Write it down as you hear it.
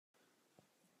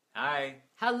Hi.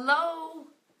 Hello.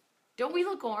 Don't we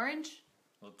look orange?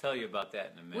 We'll tell you about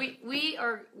that in a minute.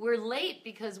 We're late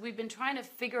because we've been trying to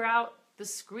figure out the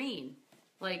screen.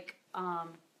 Like,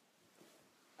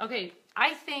 okay,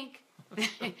 I think,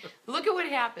 look at what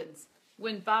happens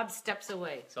when Bob steps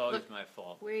away. It's always my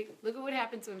fault. Wait, look at what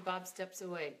happens when Bob steps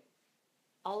away.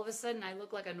 All of a sudden I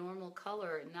look like a normal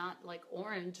color and not like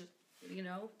orange, you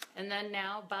know? And then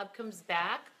now Bob comes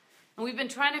back and we've been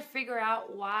trying to figure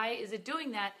out why is it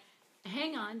doing that.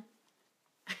 Hang on.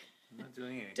 I'm not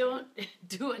doing anything. Don't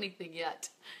do anything yet.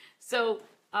 So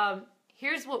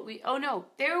here's what oh no,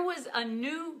 there was a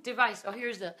new device. Oh,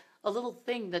 here's a little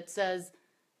thing that says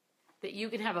that you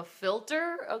can have a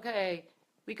filter. Okay,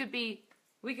 we could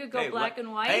go black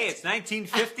and white. Hey, it's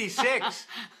 1956.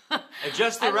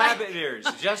 Adjust the rabbit ears.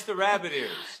 Adjust the rabbit ears.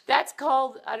 That's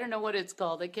called, I don't know what it's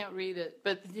called. I can't read it.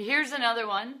 But here's another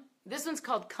one. This one's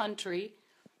called country.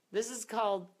 This is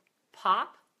called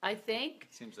pop, I think.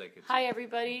 Seems like it's hi,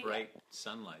 everybody. Bright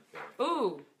sunlight there.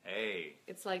 Ooh. Hey.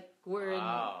 It's like we're in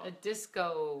a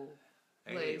disco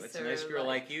place. Hey, what's a nice girl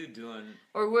like you doing?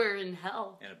 Or we're in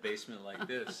hell. In a basement like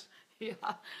this. Yeah.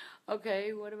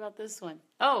 Okay, what about this one?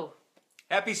 Oh.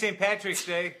 Happy St. Patrick's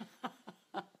Day.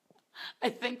 I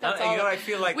think that's all. You know what I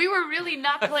feel like? We were really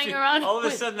not playing around. All of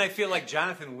a sudden I feel like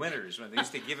Jonathan Winters when they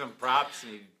used to give him props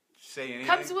and he'd say anything.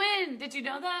 Cubs win. Did you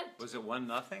know that? Was it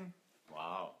 1-0?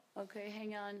 Wow. Okay,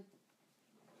 hang on.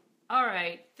 All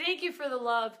right. Thank you for the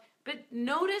love. But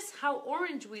notice how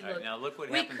orange we look. Right, now look what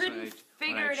happens when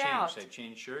I change. I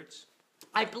change shirts.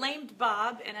 I blamed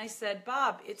Bob and I said,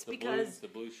 Bob, it's because the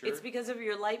blue shirt? It's because of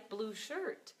your light blue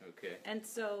shirt. Okay. And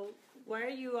so why are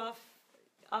you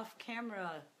off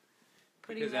camera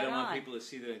putting because that on? Because I don't want people to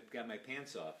see that I've got my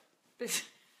pants off.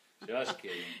 Just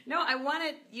kidding. No, I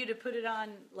wanted you to put it on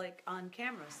like on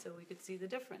camera so we could see the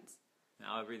difference.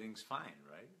 Now everything's fine,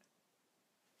 right?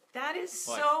 That is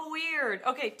so weird.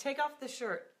 Okay, take off the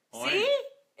shirt. Orange. See?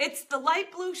 It's the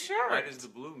light blue shirt. Why does the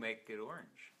blue make it orange?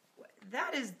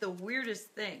 That is the weirdest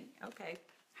thing. Okay.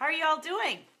 How are y'all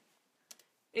doing?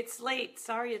 It's late.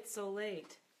 Sorry it's so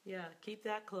late. Yeah, keep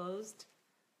that closed.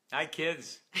 Hi,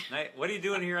 kids. What are you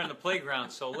doing here on the playground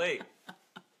so late?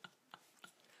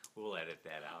 We'll edit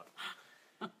that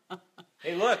out.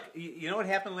 Hey, look. You know what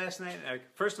happened last night?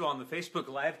 First of all, in the Facebook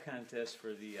Live contest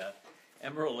for the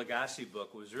Emerald Lagasse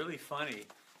book was really funny.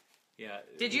 Yeah.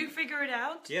 Did you figure it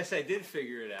out? Yes, I did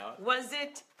figure it out. Was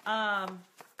it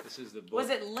this is the book. Was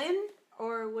it Lynn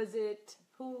or was it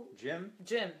who? Jim?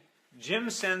 Jim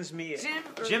sends me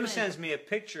sends me a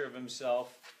picture of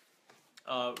himself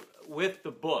with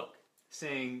the book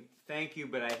saying thank you,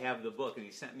 but I have the book, and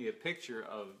he sent me a picture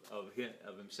of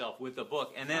himself with the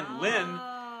book, and then Lynn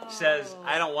says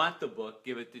I don't want the book,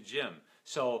 give it to Jim.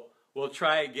 So we'll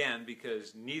try again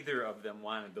because neither of them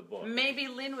wanted the book. Maybe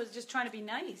Lynn was just trying to be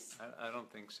nice. I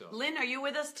don't think so. Lynn, are you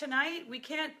with us tonight? We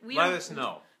can't. Let us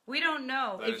know. We don't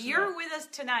know. If you're with us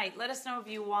tonight, let us know if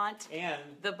you want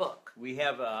the book. We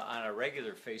have on our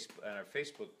regular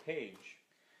Facebook page,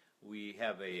 we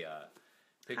have a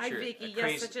picture. Hi, Vicki.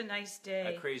 Yes, such a nice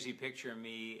day. A crazy picture of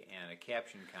me and a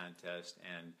caption contest,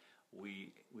 and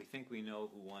we think we know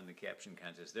who won the caption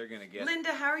contest. They're going to get.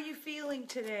 Linda, how are you feeling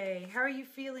today? How are you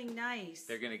feeling nice?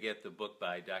 They're going to get the book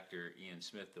by Dr. Ian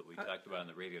Smith that we talked about on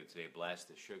the radio today, Blast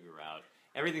the Sugar Out.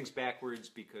 Everything's backwards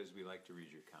because we like to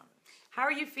read your comments. How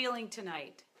are you feeling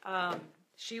tonight?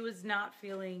 She was not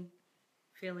feeling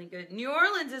good. New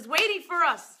Orleans is waiting for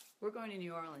us. We're going to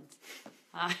New Orleans.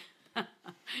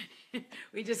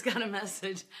 We just got a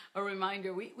message, a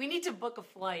reminder. We need to book a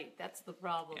flight. That's the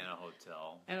problem. And a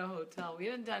hotel. And a hotel. We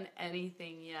haven't done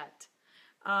anything yet.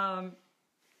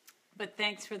 But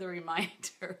thanks for the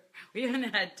reminder. We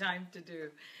haven't had time to do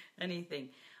anything.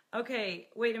 Okay,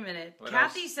 wait a minute. What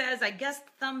Kathy else? says, I guess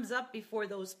thumbs up before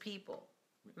those people.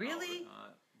 Really?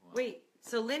 Well, wait,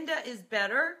 so Linda is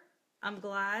better. I'm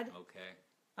glad. Okay.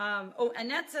 Oh,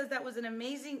 Annette says that was an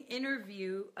amazing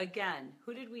interview again.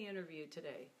 Who did we interview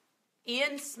today?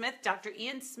 Ian Smith, Dr.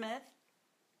 Ian Smith.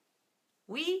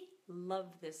 We love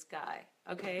this guy,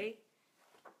 okay?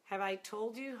 Have I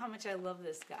told you how much I love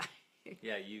this guy?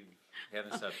 Yeah, you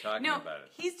haven't stopped talking about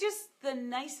it. He's just the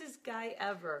nicest guy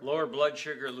ever. Lower blood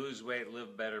sugar, lose weight,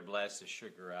 live better, blast the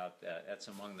sugar out. That's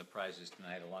among the prizes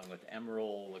tonight, along with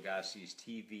Emerald Lagasse's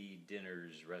TV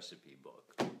dinners recipe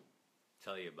book.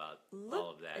 Tell you about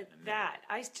all of that in a minute. That.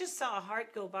 I just saw a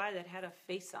heart go by that had a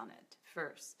face on it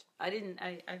first.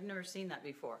 I've never seen that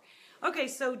before. Okay,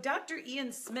 so Dr.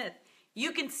 Ian Smith,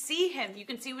 you can see him. You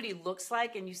can see what he looks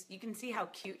like, and you can see how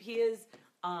cute he is.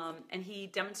 And he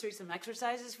demonstrates some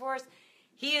exercises for us.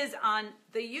 He is on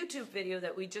the YouTube video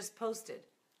that we just posted.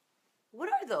 What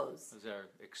are those? Those are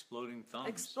exploding thumbs.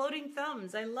 Exploding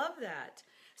thumbs. I love that.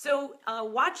 So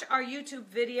watch our YouTube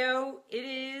video. It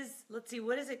is, let's see,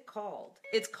 what is it called?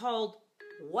 It's called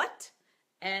What?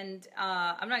 And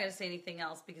I'm not going to say anything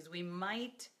else because we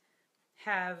might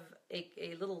have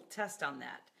a little test on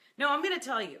that. No, I'm going to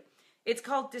tell you. It's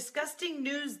called Disgusting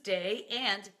News Day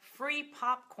and Free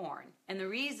Popcorn. And the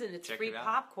reason it's free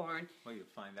popcorn... Well, you'll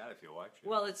find out if you watch it.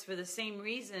 Well, it's for the same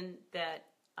reason that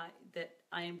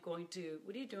I am going to...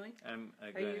 What are you doing? I'm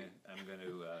going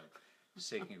to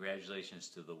say congratulations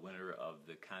to the winner of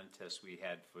the contest we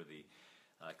had for the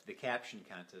caption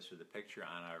contest for the picture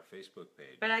on our Facebook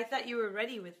page. But I thought you were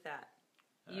ready with that.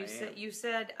 You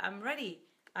said, I'm ready.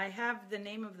 I have the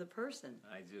name of the person.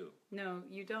 I do. No,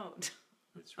 you don't.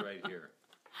 It's right here.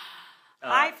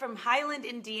 Hi from Highland,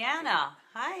 Indiana.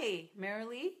 Hi,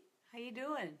 Marilee. How you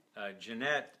doing?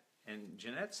 Jeanette, and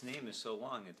Jeanette's name is so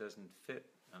long it doesn't fit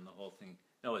on the whole thing.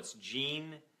 No, it's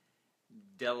Jean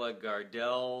Della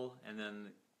Gardelle and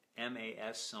then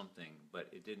MAS something, but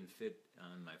it didn't fit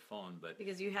on my phone. But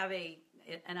because you have an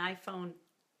iPhone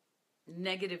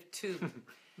 -2.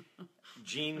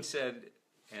 Jean said,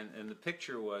 and the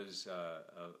picture was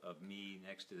of me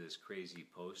next to this crazy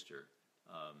poster.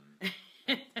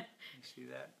 You see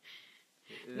that?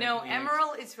 No,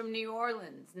 Emerald is from New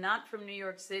Orleans, not from New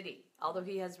York City. Although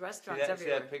he has restaurants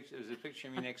everywhere. See that picture? There's a picture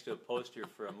of me next to a poster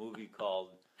for a movie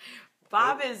called.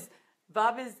 Bob is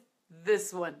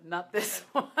this one, not this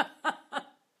one.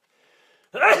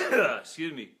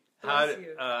 Excuse me. How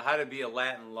to be a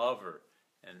Latin lover,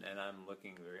 and I'm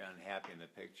looking very unhappy in the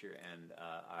picture. And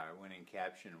our winning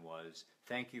caption was,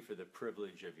 "Thank you for the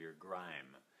privilege of your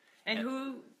grime." And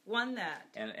who won that?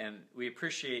 And we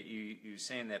appreciate you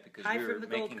saying that because Hi we were from the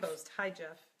Gold Coast. Hi,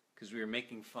 Jeff. Because we were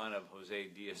making fun of Jose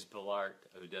Diaz-Balart,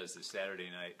 who does the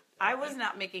Saturday night. I was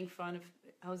not making fun of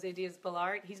Jose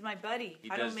Diaz-Balart. He's my buddy.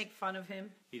 I don't make fun of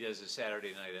him. He does the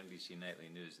Saturday night NBC Nightly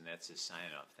News, and that's his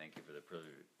sign-off. Thank you for the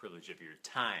privilege of your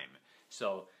time.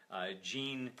 So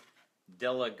Jean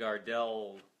Della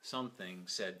Gardelle something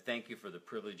said, "Thank you for the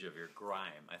privilege of your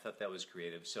grime." I thought that was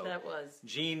creative. So that was.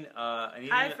 Jean,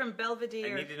 Hi from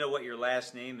Belvedere. I need to know what your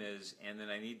last name is, and then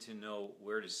I need to know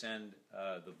where to send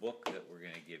the book that we're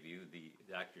going to give you, the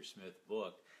Dr. Smith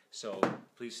book. So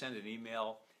please send an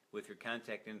email with your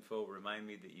contact info. Remind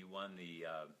me that you won the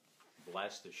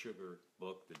Blast the Sugar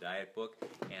book, the diet book,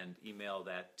 and email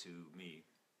that to me.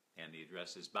 And the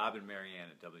address is Bob and Marianne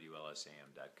at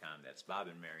WLSAM.com. That's Bob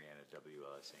and Marianne at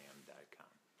WLSAM.com.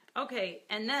 Okay,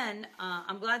 and then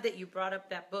I'm glad that you brought up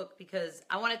that book because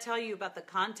I want to tell you about the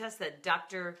contest that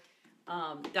Dr.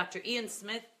 Ian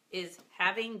Smith is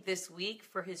having this week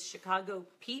for his Chicago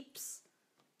peeps,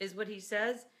 is what he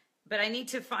says. But I need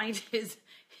to find his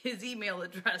email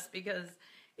address because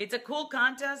it's a cool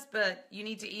contest, but you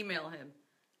need to email him.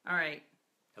 All right.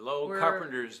 Hello,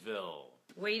 Carpentersville.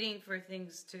 Waiting for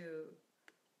things to.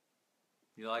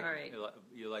 You like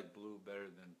blue better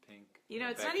than pink? You know,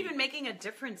 it's not even making a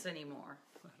difference anymore.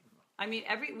 I mean,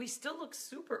 we still look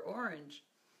super orange.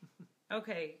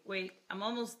 Okay, wait, I'm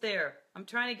almost there. I'm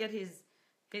trying to get his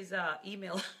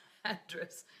email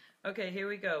address. Okay, here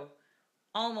we go.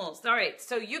 Almost. All right,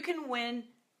 so you can win.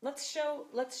 Let's show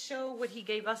what he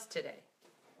gave us today.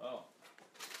 Oh.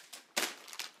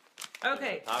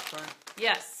 Okay. Popcorn?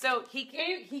 Yes. So he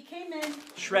came in.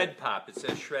 Shred pop. It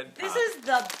says shred pop. This is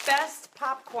the best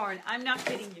popcorn. I'm not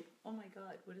kidding you. Oh my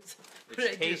God, what is it?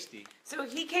 It's tasty. So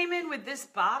he came in with this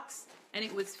box, and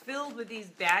it was filled with these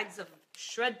bags of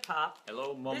shred pop.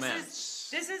 Hello,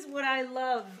 moments. This is what I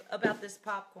love about this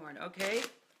popcorn. Okay.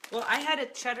 Well, I had a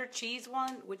cheddar cheese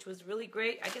one, which was really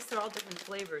great. I guess they're all different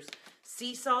flavors.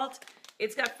 Sea salt.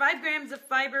 It's got 5 grams of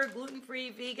fiber, gluten-free,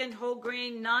 vegan, whole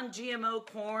grain, non-GMO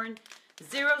corn,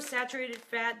 0 saturated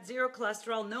fat, 0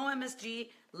 cholesterol, no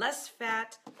MSG, less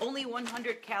fat, only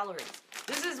 100 calories.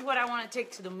 This is what I want to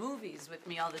take to the movies with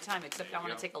me all the time, except I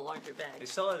want to take a larger bag. They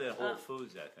sell it at Whole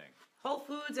Foods, I think. Whole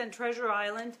Foods and Treasure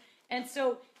Island. And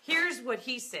so here's what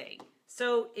he's saying.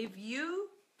 So if you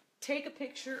take a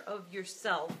picture of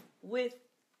yourself with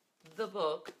the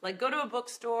book, like go to a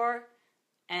bookstore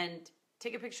and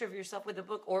take a picture of yourself with a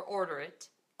book or order it,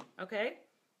 okay?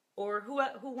 Or who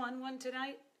won one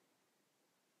tonight?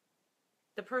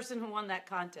 The person who won that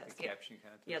contest. The caption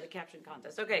contest? Yeah, the caption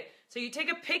contest. Okay, so you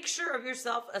take a picture of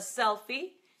yourself, a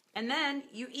selfie, and then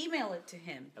you email it to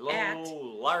him. Hello,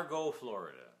 Largo,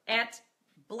 Florida. At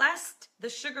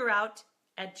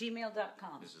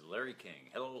blastthesugarout@gmail.com. This is Larry King.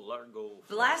 Hello, Largo,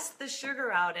 Florida.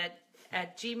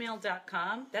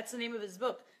 Blastthesugarout@gmail.com. That's the name of his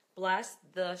book.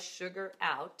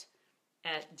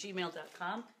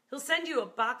 Blastthesugarout@gmail.com. He'll send you a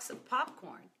box of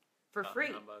popcorn. for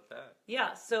free. How about that?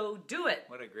 Yeah, so do it.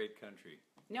 What a great country.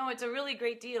 No, it's a really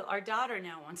great deal. Our daughter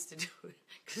now wants to do it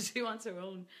because she wants her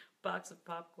own box of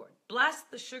popcorn.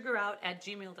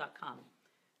 blastthesugarout@gmail.com,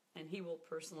 and he will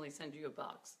personally send you a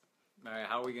box. All right,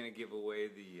 how are we going to give away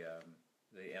the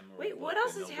emerald? Wait, what book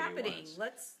else that is nobody happening? wants?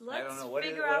 Let's I don't know.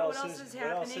 figure out what else is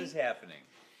happening. What else is happening?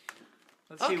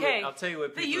 Let's see. Okay, I'll tell you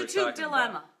what the people are YouTube talking dilemma.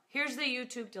 about. Here's the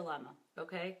YouTube dilemma.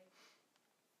 Okay,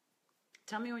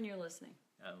 tell me when you're listening.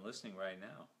 I'm listening right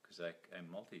now because I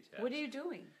multitask. What are you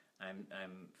doing? I'm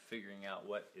figuring out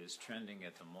what is trending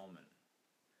at the moment.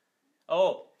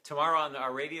 Oh, tomorrow on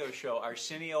our radio show,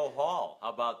 Arsenio Hall. How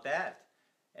about that?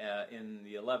 In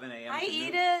the 11 a.m. Hi, to noon,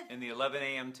 Edith. in the 11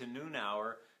 a.m. to noon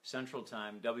hour Central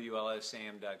Time,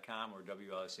 WLSAM.com or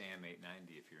WLS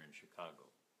AM890 if you're in Chicago.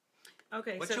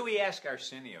 Okay, What so should we ask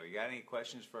Arsenio? You got any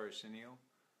questions for Arsenio?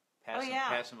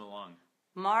 Pass them along.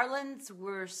 Marlins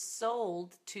were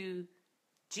sold to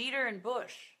Jeter and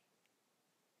Bush.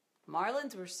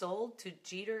 Marlins were sold to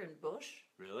Jeter and Bush?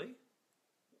 Really?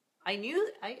 I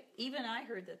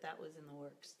heard that was in the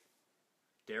works.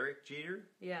 Derek Jeter?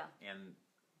 Yeah. And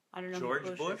I don't know George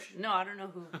who Bush? Is. No, I don't know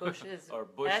who Bush is. Or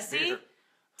Bush Essie, Beer.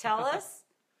 tell us.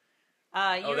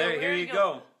 Here you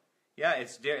go. Yeah,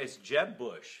 it's Jeb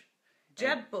Bush.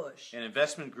 Jeb Bush. An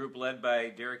investment group led by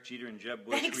Derek Jeter and Jeb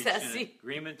Bush Thanks, reached an Essie.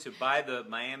 agreement to buy the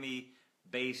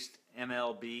Miami-based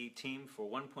MLB team for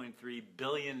 $1.3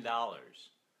 billion. How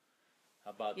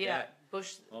about that?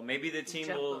 Bush. Well, maybe the team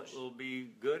Jeb will Bush.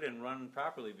 be good and run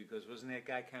properly because wasn't that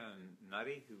guy kind of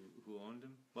nutty who owned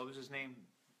him? What was his name?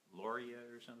 Loria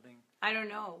or something? I don't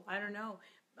know.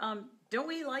 Don't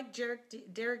we like Derek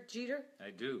Jeter?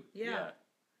 I do. Yeah.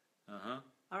 Uh-huh.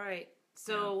 All right.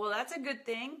 So, well, that's a good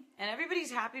thing. And everybody's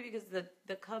happy because the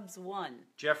Cubs won.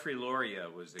 Jeffrey Loria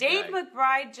was the Dave guy.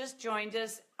 McBride just joined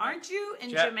us. Aren't you in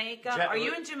Jamaica? Are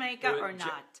you in Jamaica or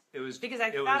not? Because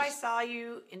I thought I saw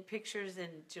you in pictures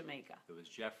in Jamaica. It was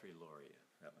Jeffrey Loria.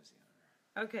 That was the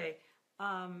owner. Okay.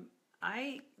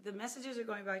 The messages are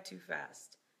going by too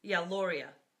fast. Yeah,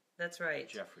 Loria. That's right.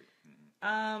 Jeffrey.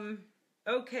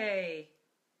 Okay.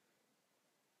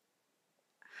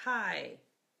 Hi.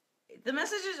 The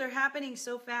messages are happening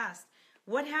so fast.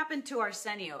 What happened to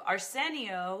Arsenio?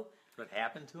 What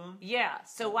happened to him? Yeah.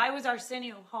 So why was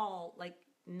Arsenio Hall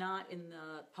not in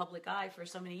the public eye for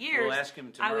so many years? We'll ask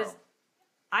him tomorrow.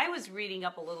 I was reading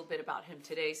up a little bit about him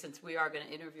today since we are going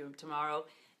to interview him tomorrow.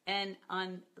 And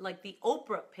on the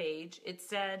Oprah page, it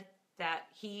said that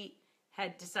he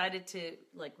had decided to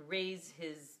raise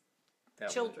his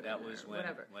children. That was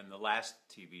when the last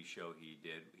TV show he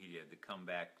did the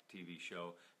comeback TV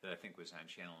show that I think was on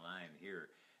Channel 9 here.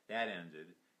 That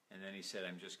ended, and then he said,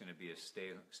 "I'm just going to be a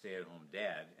stay-at-home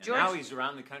dad." And now he's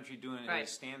around the country doing his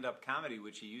stand-up comedy,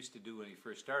 which he used to do when he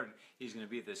first started. He's going to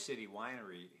be at the City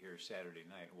Winery here Saturday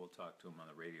night. We'll talk to him on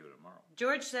the radio tomorrow.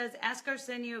 George says, "Ask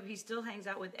Arsenio if he still hangs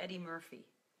out with Eddie Murphy."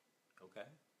 Okay.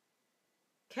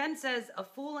 Ken says, "A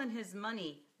fool and his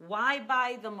money. Why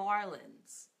buy the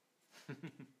Marlins?"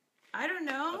 I don't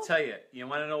know. I'll tell you. You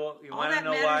want to know what? You All want to that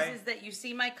know matters why? is that you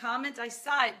see my comment. I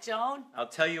saw it, Joan. I'll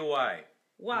tell you why.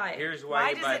 Why? Here's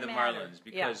why you buy does the it matter? Marlins.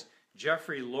 Because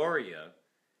Jeffrey Loria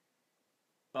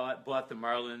bought the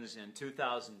Marlins in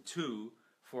 2002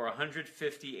 for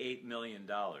 $158 million,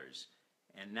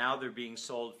 and now they're being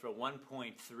sold for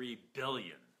 $1.3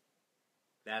 billion.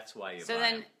 That's why you buy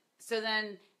them. So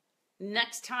then,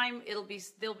 next time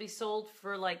they'll be sold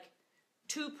for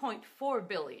 $2.4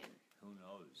 billion. Who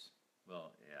knows?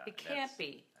 Well, yeah. It can't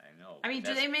be. I know. I mean,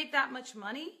 do they make that much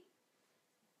money?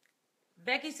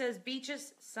 Becky says,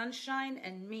 "Beaches, sunshine,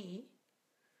 and me."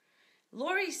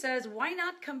 Lori says, "Why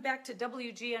not come back to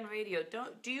WGN radio?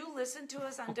 Do you listen to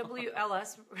us on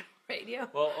WLS radio?"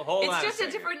 Well, hold on. It's just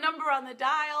a different number on the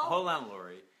dial. Hold on,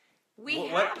 Lori. We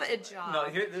have a job. No,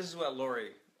 this is what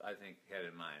Lori, I think, had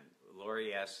in mind.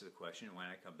 Lori asks the question, "Why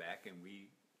not come back?" And we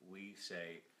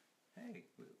say, "Hey,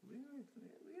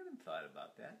 we haven't thought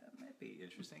about that. That might be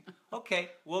interesting." Okay,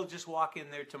 we'll just walk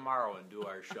in there tomorrow and do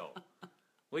our show.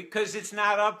 Because it's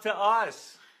not up to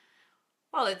us.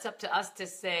 Well, it's up to us to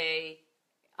say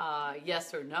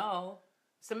yes or no.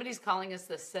 Somebody's calling us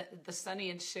the Sonny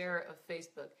and Cher of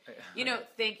Facebook.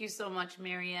 Thank you so much,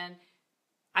 Marianne.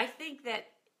 I think that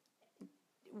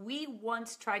we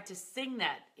once tried to sing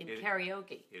that in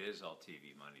karaoke. It is all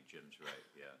TV money. Jim's right.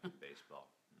 Yeah,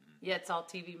 baseball. Mm-hmm. Yeah, it's all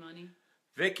TV money.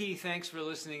 Vicky, thanks for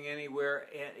listening anywhere.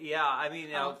 Yeah, I mean,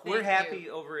 we're happy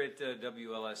over at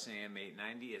WLS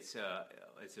AM890.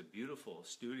 it's a beautiful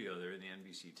studio. They're in the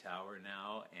NBC Tower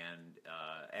now, and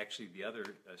actually the other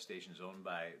stations owned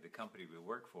by the company we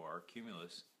work for,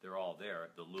 Cumulus, they're all there.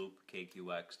 The Loop,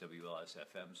 KQX, WLS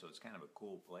FM, so it's kind of a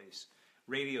cool place.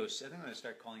 Radio, I think I'm going to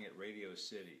start calling it Radio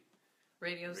City.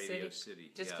 Radio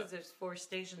City. Just because there's 4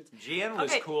 stations. GN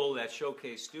was cool, that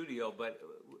showcase studio, but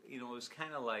it was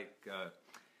kind of like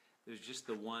there's just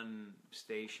the one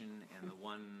station and the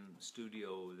one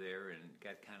studio there, and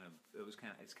it's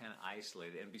kind of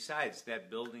isolated. And besides,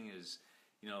 that building is,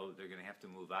 they're going to have to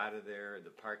move out of there. The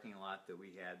parking lot that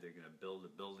we had, they're going to build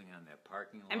a building on that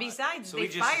parking lot. And besides, so they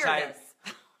fired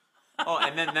us. Oh,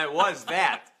 and then there was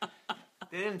that.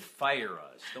 They didn't fire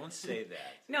us. Don't say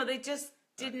that. No, they just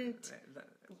didn't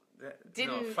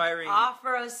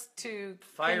offer us to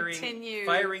continue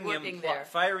working there.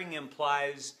 Firing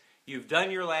implies you've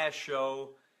done your last show,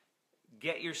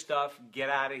 get your stuff, get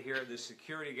out of here. The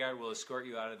security guard will escort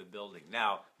you out of the building.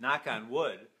 Now, knock on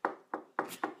wood,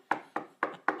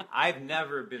 I've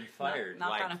never been fired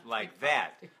like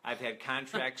that. I've had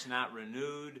contracts not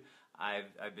renewed.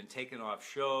 I've been taken off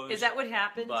shows. Is that what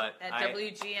happened at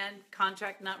WGN?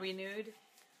 Contract not renewed?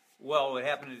 Well, what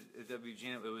happened at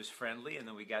WGN, it was friendly, and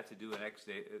then we got to do an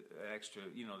extra.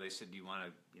 They said, "Do you want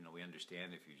to? We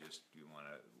understand if you want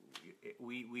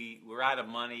to. We're out of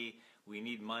money. We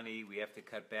need money. We have to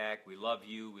cut back. We love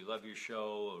you. We love your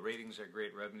show. Ratings are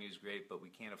great. Revenue's great, but we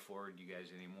can't afford you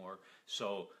guys anymore.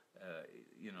 So,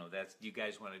 that's. Do you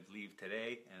guys want to leave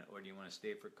today, or do you want to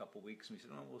stay for a couple weeks?" And we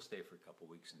said, "No, we'll stay for a couple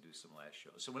weeks and do some last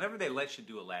shows." So whenever they let you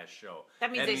do a last show,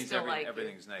 that means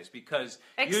everything's nice, because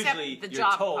except usually the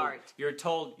job part. You're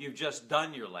told you've just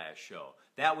done your last show.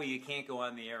 That way you can't go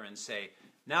on the air and say,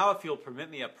 "Now, if you'll permit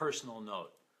me a personal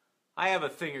note, I have a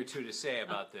thing or two to say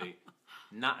about the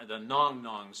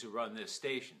nong-nongs who run this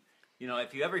station."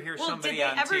 If you ever hear somebody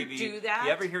on TV, do that? If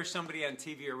you ever hear somebody on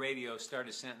TV or radio start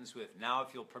a sentence with, "Now,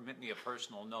 if you'll permit me a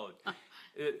personal note,"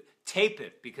 tape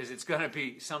it, because it's going to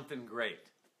be something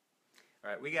great. All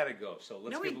right, we got to go. So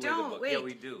let's give away the book. Wait. Yeah,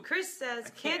 we do. Chris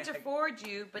says, can't afford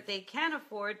you, but they can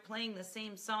afford playing the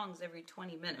same songs every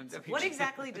 20 minutes. What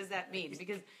exactly does that mean?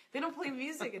 Because they don't play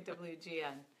music at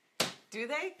WGN. Do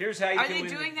they? Here's how you Are they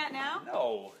doing that now?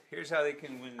 No. Here's how they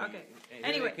can win. Okay.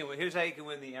 Anyway, here's how you can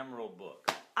win the Emerald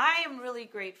book. I am really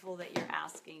grateful that you're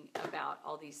asking about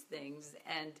all these things,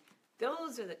 and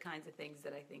those are the kinds of things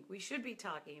that I think we should be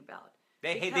talking about.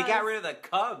 They got rid of the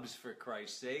Cubs, for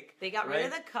Christ's sake. They got rid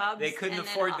of the Cubs. They couldn't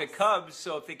afford the Cubs,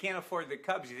 so if they can't afford the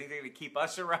Cubs, you think they're going to keep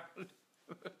us around?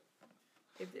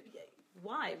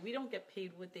 Why? We don't get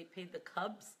paid what they paid the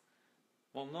Cubs.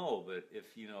 Well, no, but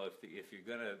if you're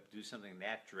going to do something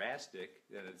that drastic,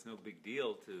 then it's no big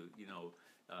deal to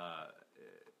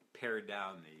pare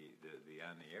down the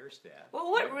on the air staff.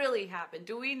 Well, what really happened?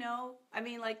 Do we know? I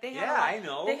mean, they had I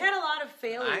know. They had a lot of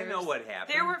failures. I know what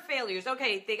happened. There were failures.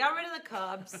 Okay, they got rid of the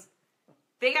Cubs.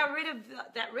 They got rid of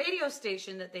that radio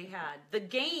station that they had. The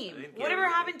Game. Whatever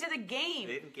happened to the Game?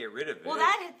 They didn't get rid of it. Well,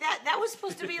 that was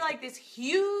supposed to be like this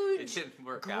huge, it didn't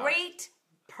work great,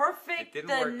 perfect, it didn't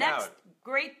the work next out.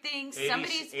 Great thing,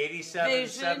 somebody's 87.7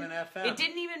 vision. FM. It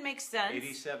didn't even make sense.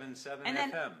 87.7 and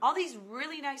then FM. all these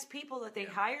really nice people that they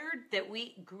hired that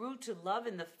we grew to love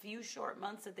in the few short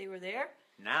months that they were there.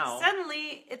 Now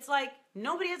suddenly it's like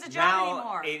nobody has a job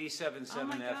anymore.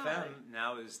 87.7 FM God.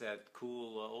 now is that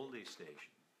cool oldie station.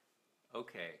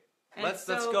 Okay. And let's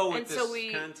go with this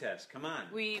we, contest. Come on.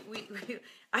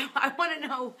 I want to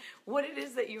know what it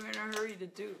is that you're in a hurry to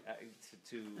do.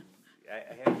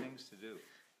 I have things to do.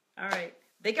 All right.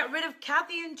 They got rid of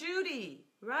Kathy and Judy.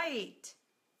 Right.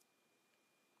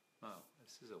 Oh,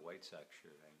 this is a White Sox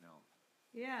shirt, I know.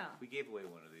 Yeah. We gave away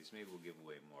one of these. Maybe we'll give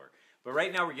away more. But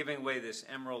right now we're giving away this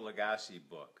Emerald Lagasse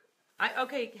book.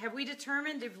 Okay, have we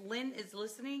determined if Lynn is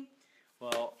listening?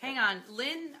 Well, hang on.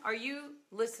 Lynn, are you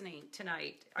listening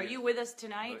tonight? Are you with us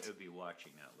tonight? It would be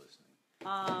watching, not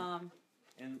listening.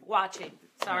 Watching.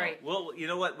 Sorry. Well, you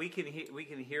know what? We can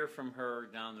hear from her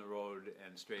down the road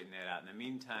and straighten that out. In the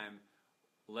meantime,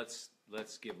 let's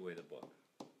give away the book.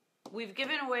 We've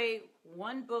given away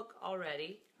one book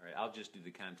already. All right, I'll just do the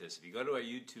contest. If you go to our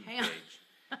YouTube page,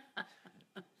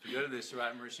 if you go to the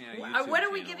Sirott and Murciano YouTube channel. What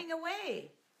are we giving away?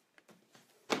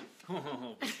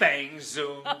 Bang,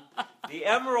 zoom. The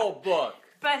Emerald book.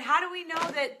 But how do we know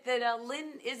that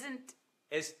Lynn isn't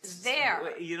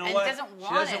there? You know and what?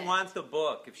 She doesn't want the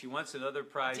book. If she wants another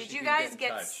prize, Did you guys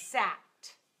get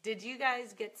sacked? Did you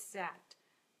guys get sacked?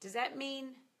 Does that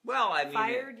mean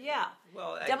fired? Yeah.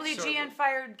 Well, WGN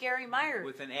fired Gary Myers.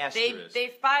 With an asterisk.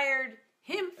 They fired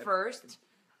him first.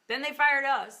 Then they fired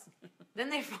us. Then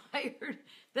they fired.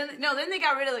 Then they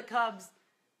got rid of the Cubs.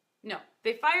 No.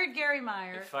 They fired Gary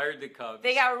Meyer. They fired the Cubs.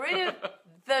 They got rid of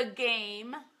the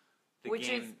game. Which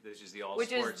is the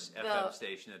all-sports FM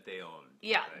station that they owned.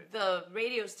 Yeah, right? The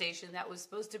radio station that was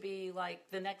supposed to be like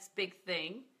the next big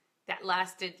thing that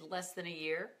lasted less than a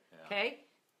year, okay?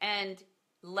 And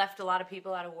left a lot of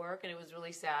people out of work, and it was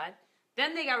really sad.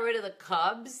 Then they got rid of the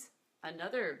Cubs.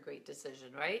 Another great decision,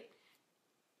 right?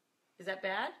 Is that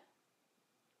bad?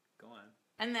 Go on.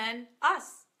 And then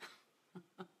us.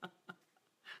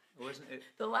 Wasn't it?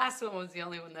 The last one was the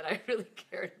only one that I really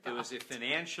cared about. It was a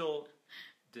financial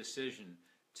decision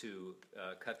to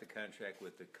cut the contract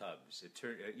with the Cubs. It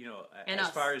turned, as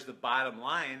far as the bottom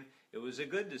line, it was a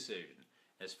good decision.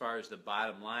 As far as the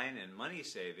bottom line and money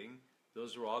saving,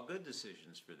 those were all good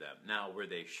decisions for them. Now, were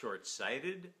they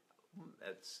short-sighted?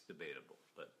 That's debatable,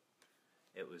 but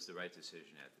it was the right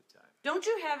decision at the time. Don't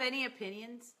you have any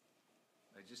opinions?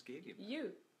 I just gave you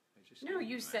mine.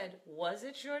 You said, was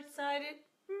it short-sighted?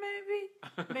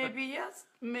 Maybe yes,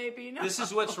 maybe no. This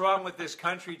is what's wrong with this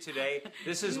country today.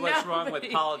 This is what's wrong with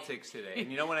politics today.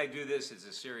 And when I do this, it's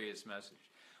a serious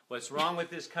message. What's wrong with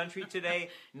this country today?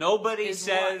 Nobody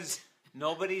says,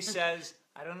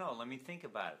 I don't know, let me think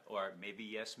about it. Or maybe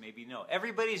yes, maybe no.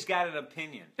 Everybody's got an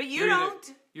opinion. But you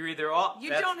don't. You're either all...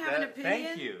 You don't have an opinion?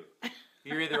 Thank you.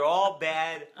 You're either all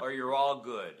bad or you're all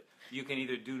good. You can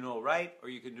either do no right or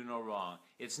you can do no wrong.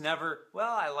 It's never,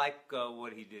 well, I like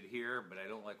what he did here, but I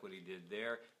don't like what he did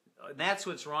there. That's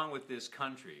what's wrong with this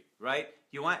country, right?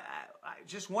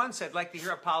 Just once, I'd like to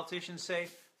hear a politician say,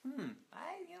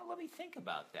 let me think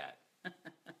about that.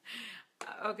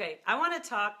 Okay, I want to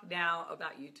talk now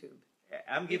about YouTube.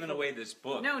 I'm giving away this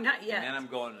book. No, not yet. And then I'm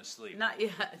going to sleep. Not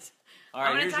yet. All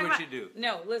right, here's what you do.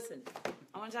 No, listen.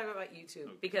 I want to talk about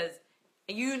YouTube because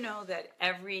you know that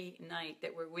every night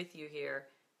that we're with you here,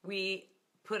 we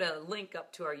put a link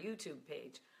up to our YouTube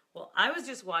page. Well, I was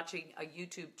just watching a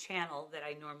YouTube channel that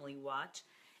I normally watch,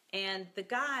 and the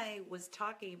guy was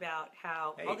talking about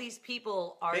how all these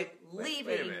people are leaving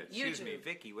wait a minute. YouTube. Excuse me,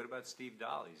 Vicky, what about Steve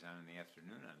Dolly's on in the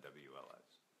afternoon on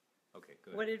WLS? Okay,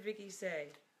 good. What did Vicky say?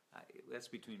 That's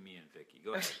between me and Vicky.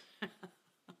 Go ahead.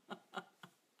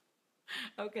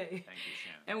 Okay. Thank you,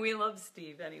 Shannon. And we love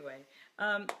Steve anyway.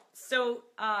 So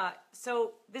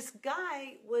this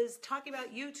guy was talking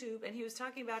about YouTube, and he was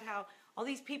talking about how all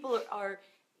these people are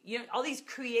all these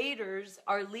creators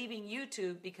are leaving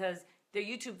YouTube because their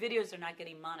YouTube videos are not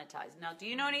getting monetized. Now, do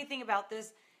you know anything about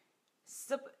this?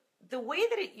 So, the way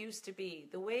that it used to be,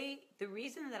 the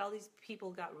reason that all these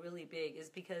people got really big is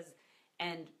because,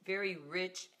 and very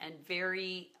rich and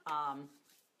very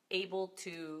able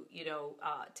to,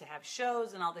 to have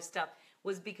shows and all this stuff,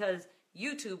 was because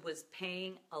YouTube was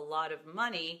paying a lot of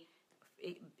money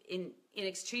in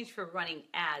exchange for running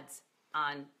ads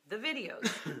on the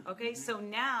videos. Okay, so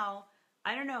now,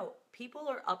 I don't know, people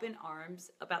are up in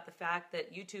arms about the fact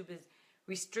that YouTube is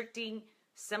restricting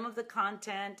some of the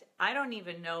content. I don't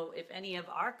even know if any of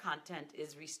our content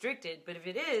is restricted, but if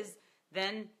it is,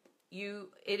 then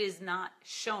it is not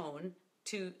shown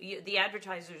to, the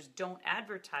advertisers don't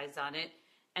advertise on it,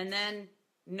 and then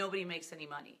nobody makes any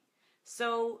money.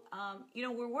 So,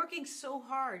 we're working so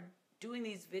hard doing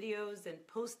these videos and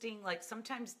posting like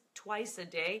sometimes twice a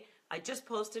day. I just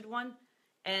posted one,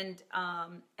 and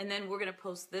then we're going to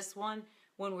post this one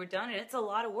when we're done, and it's a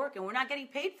lot of work, and we're not getting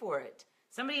paid for it.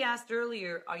 Somebody asked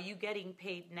earlier, are you getting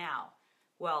paid now?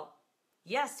 Well,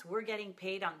 yes, we're getting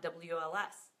paid on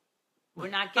WLS. We're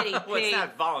not getting paid. Well, it's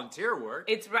not volunteer work.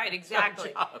 It's right,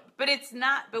 exactly. But it's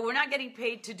not. But we're not getting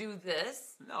paid to do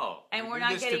this. No, and we're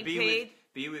not getting paid.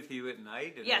 Be with you at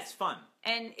night, and yes, it's fun.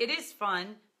 And it is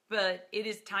fun, but it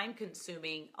is time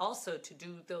consuming also to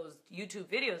do those YouTube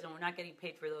videos, and we're not getting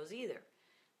paid for those either.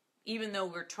 Even though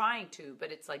we're trying to,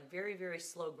 but it's like very, very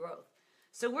slow growth.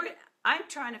 So I'm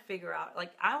trying to figure out,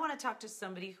 like, I want to talk to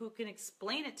somebody who can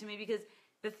explain it to me, because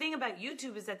the thing about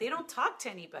YouTube is that they don't talk to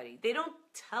anybody. They don't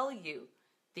tell you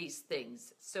these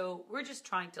things. So we're just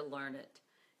trying to learn it,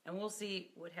 and we'll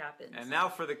see what happens. And now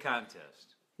for the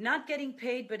contest. Not getting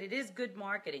paid, but it is good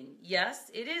marketing.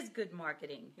 Yes, it is good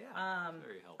marketing. Yeah,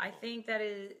 very helpful. I think that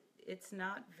it's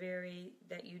not very,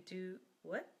 that you do,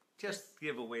 what? Just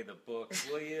give away the book,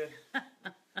 will you?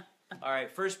 All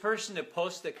right, first person to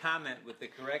post a comment with the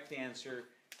correct answer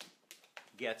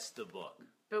gets the book.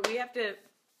 But we have to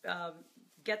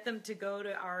get them to go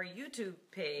to our YouTube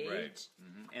page. Right.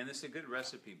 Mm-hmm. And this is a good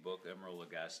recipe book, Emerald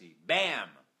Lagasse. Bam!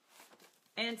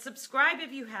 And subscribe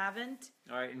if you haven't.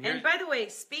 All right. And by the way,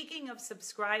 speaking of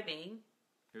subscribing.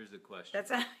 Here's the question.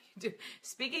 That's how you do.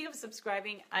 Speaking of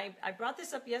subscribing, I brought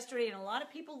this up yesterday, and a lot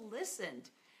of people listened.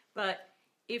 But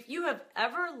if you have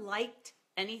ever liked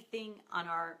anything on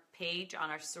our page, on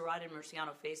our Sirott and Murciano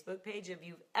Facebook page. If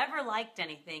you've ever liked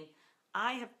anything,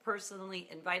 I have personally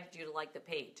invited you to like the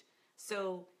page.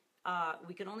 So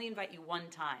we can only invite you one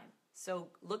time. So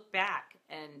look back,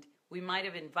 and we might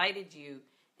have invited you.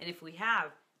 And if we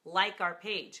have, like our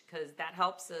page, because that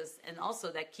helps us. And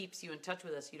also that keeps you in touch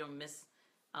with us. You don't miss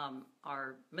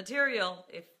our material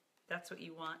if that's what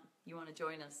you want. You want to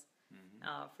join us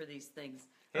for these things.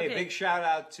 Hey, Okay. big shout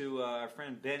out to our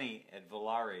friend Benny at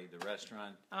Volare, the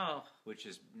restaurant, which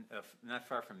is not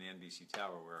far from the NBC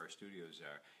Tower where our studios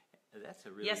are. That's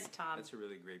a really, Yes, Tom. That's a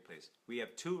really great place. We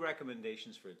have 2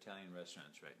 recommendations for Italian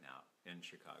restaurants right now in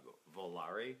Chicago: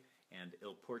 Volare and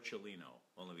Il Porcellino.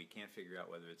 Only we can't figure out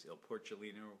whether it's Il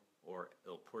Porcellino or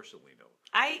Il Porcellino.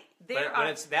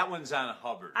 But that one's on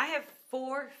Hubbard. I have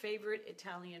 4 favorite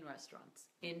Italian restaurants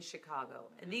in Chicago,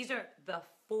 and these are the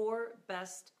 4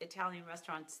 best Italian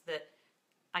restaurants that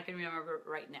I can remember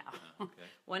right now. Okay.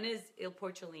 One is Il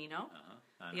Porcellino.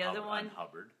 The other one, on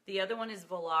Hubbard. The other one is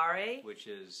Volare, which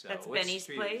is that's what's Benny's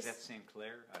street? place. Is that St.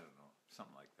 Clair? I don't know,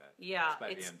 something like that. Yeah, by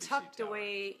it's the NBC tucked Tower.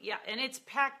 away. Yeah, and it's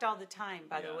packed all the time.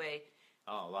 By the Yeah. way,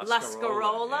 Oh, La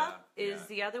Scarola yeah, is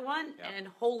the other one, Yeah. and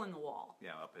Hole in the Wall.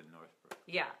 Yeah, up in Northbrook.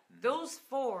 Yeah, those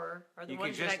 4 are the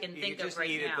ones that I can think of right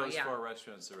You can just eat now. at those Yeah. 4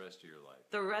 restaurants the rest of your life.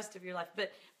 The rest of your life.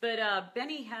 But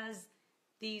Benny has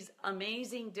these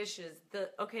amazing dishes.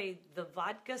 The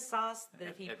vodka sauce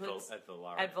that he puts at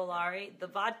Volare. at Volare, the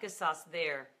vodka sauce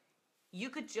there,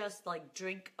 you could just like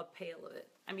drink a pail of it.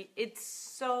 I mean, it's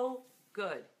so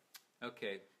good.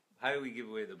 Okay, how do we give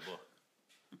away the book?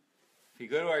 If you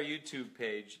go to our YouTube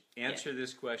page, answer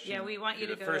this question. Yeah, we want you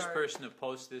You're to the go to first our- person to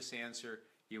post this answer,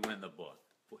 you win the book.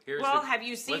 Well, have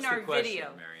you seen what's our the question,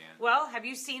 video? Marianne? Well, have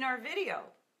you seen our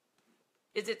video?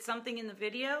 Is it something in the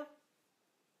video?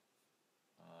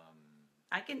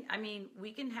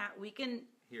 We can.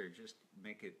 Here, just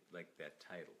make it like that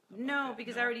title. How about No, that?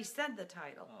 because I already said the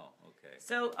title. Oh, okay.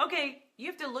 So, you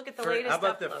have to look at the How latest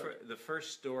about upload. the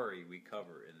first story we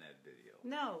cover in that video?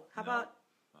 No, how No? about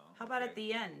Oh, how about okay. at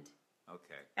the end?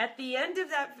 Okay. At the end of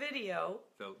that video,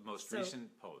 The most So-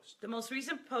 recent post the most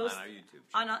recent post on our YouTube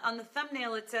channel. on the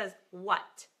thumbnail, it says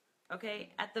what?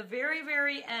 Okay, at the very,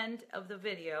 very end of the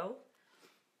video,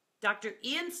 Dr.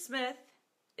 Ian Smith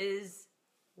is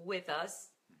with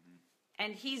us,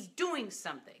 and he's doing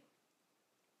something.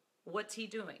 What's he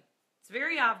doing? It's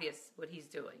very obvious what he's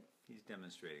doing. He's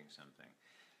demonstrating something.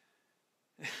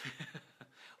 Are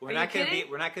We're you not going to kidding?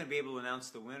 be. We're not going to be able to announce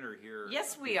the winner here.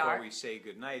 Yes, we before are. we say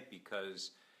goodnight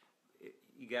because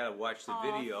you got to watch the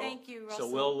Aw, video. thank you, So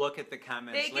Russell. we'll look at the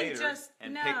comments They can later just-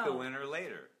 and pick the no. winner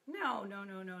later.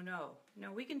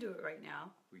 No, we can do it right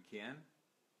now. We can.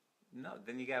 No,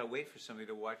 then you got to wait for somebody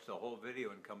to watch the whole video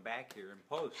and come back here and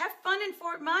post. Have fun in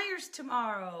Fort Myers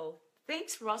tomorrow.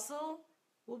 Thanks, Russell.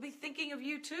 We'll be thinking of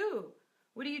you too.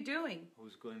 What are you doing?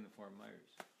 Who's going to Fort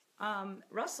Myers?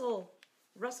 Russell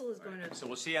is going to. So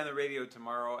we'll see you on the radio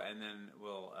tomorrow, and then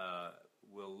we'll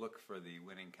look for the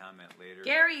winning comment later.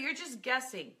 Gary, you're just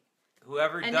guessing.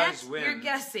 Whoever Annette, does win, you're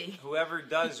guessing. Whoever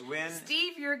does win,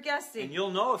 Steve, you're guessing. and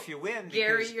you'll know if you win.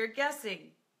 Gary, because you're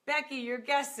guessing. Becky, you're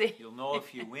guessing. You'll know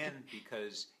if you win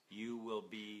because you will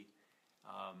be,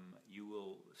 you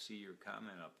will see your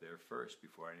comment up there first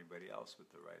before anybody else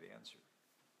with the right answer,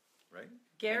 right?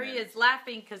 Gary And then- is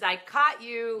laughing because I caught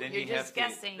you. Then You're you just have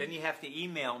guessing. Then you have to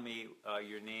email me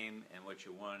your name and what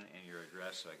you won and your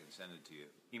address so I can send it to you.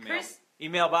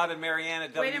 Email Bob and Marianne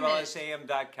at Wait a minute.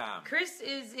 WLSAM.com. Chris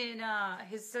is in.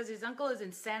 Says his uncle is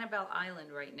in Sanibel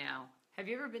Island right now. Have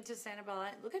you ever been to Sanibel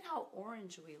Island? Look at how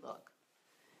orange we look.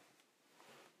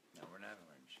 No, we're not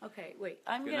orange. Okay, wait.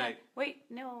 I'm Good gonna night. wait.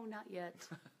 No, not yet.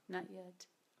 Not yet.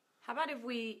 How about if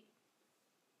we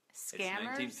It's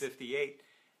scammers? 1958.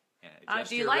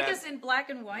 Do you like us in black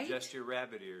and white? Just your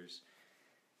rabbit ears.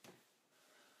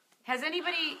 Has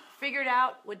anybody figured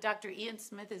out what Dr. Ian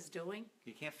Smith is doing?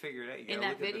 You can't figure it out. You In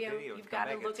gotta that look at video? the video. You've and come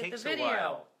gotta back. look It at the takes a video.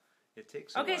 while. It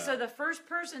takes a Okay, while. so the first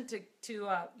person to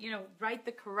write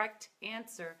the correct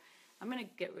answer. I'm gonna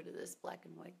get rid of this black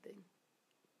and white thing.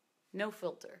 No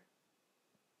filter.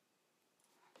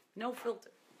 No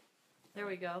filter. There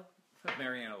we go.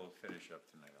 Marianne will finish up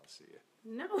tonight. I'll see you.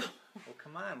 No. Well,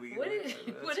 come on. What is-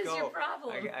 let's what is go. your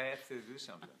problem? I have to do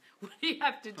something. What do you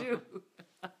have to do?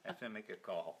 I have to make a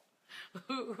call.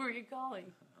 Who are you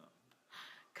calling?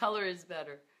 Color is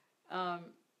better.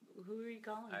 Who are you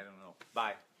calling? I don't know.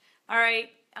 Bye. All right.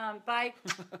 Bye.